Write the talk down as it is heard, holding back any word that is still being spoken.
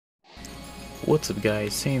What's up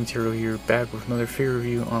guys, Santero here, back with another figure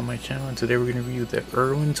review on my channel, and today we're going to review the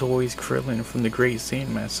IRWIN Toys Krillin from the Great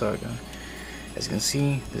Sandman Saga. As you can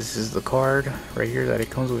see, this is the card right here that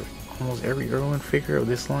it comes with almost every IRWIN figure of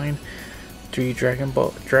this line. 3 Dragon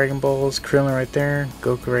Balls, Krillin right there,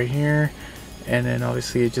 Goku right here, and then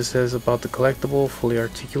obviously it just says about the collectible, fully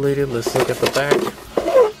articulated. Let's look at the back.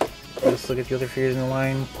 Let's look at the other figures in the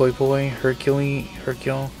line. Poi, Hercule,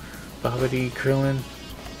 Babidi, Krillin.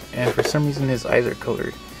 And for some reason his eyes are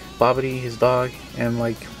colored. Babidi, his dog, and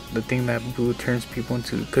like the thing that Boo turns people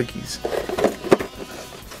into cookies.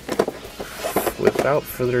 Without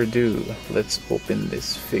further ado, let's open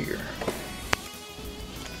this figure.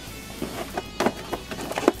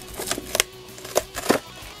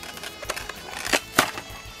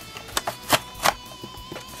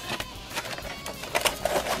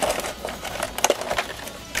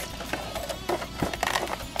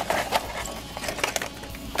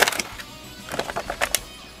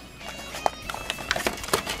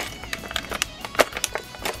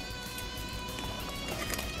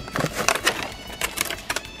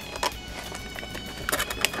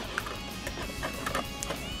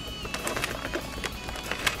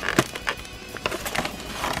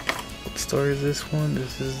 Star is this one?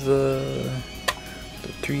 This is the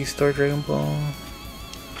 3-star Dragon Ball.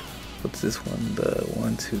 What's this one? The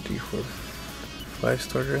 1, 2, 3, 4,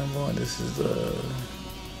 5-star Dragon Ball. And this is the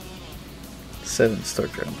 7-star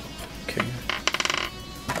Dragon Ball. Okay.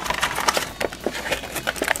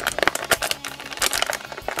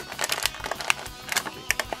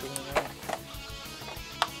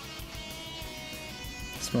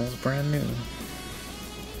 Smells brand new.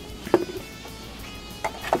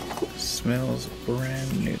 Smells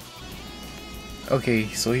brand new. Okay,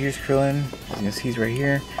 so here's Krillin. As you can see, he's right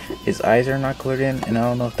here. His eyes are not colored in, and I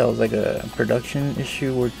don't know if that was like a production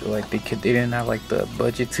issue where like they didn't have like the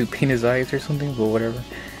budget to paint his eyes or something, but whatever.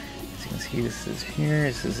 As you can see, this is here.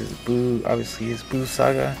 This is his Boo, obviously his Boo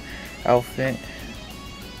Saga outfit.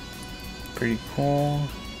 Pretty cool.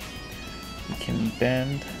 He can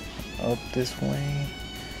bend up this way.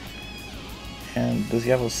 And does he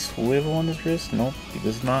have a swivel on his wrist? Nope, he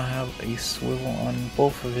does not have a swivel on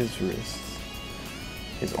both of his wrists.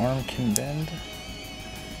 His arm can bend,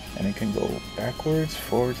 and it can go backwards,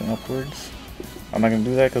 forwards, and upwards. I'm not going to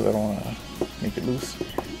do that because I don't want to make it loose.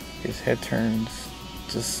 His head turns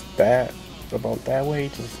just about that way,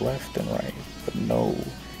 just left and right. But no,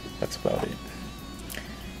 that's about it.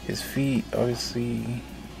 His feet, obviously,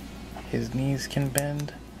 his knees can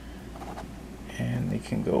bend, and they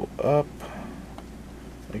can go up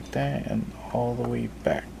like that and all the way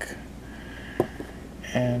back.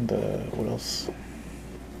 And what else?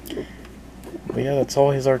 But yeah, that's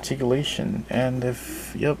all his articulation. And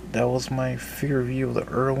yep, that was my figure review of the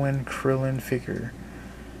IRWIN Krillin figure.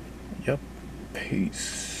 Yep,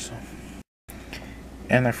 peace.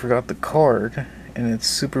 And I forgot the card, and it's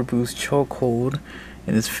Super Boost Chokehold.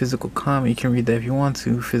 In its physical comment, you can read that if you want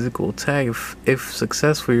to. Physical attack. If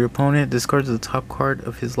successful, your opponent discards the top card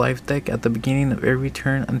of his life deck at the beginning of every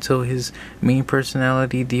turn until his main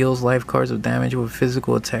personality deals life cards of damage with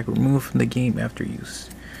physical attack removed from the game after use.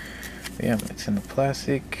 Yeah, it's in the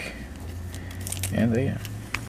plastic. And yeah.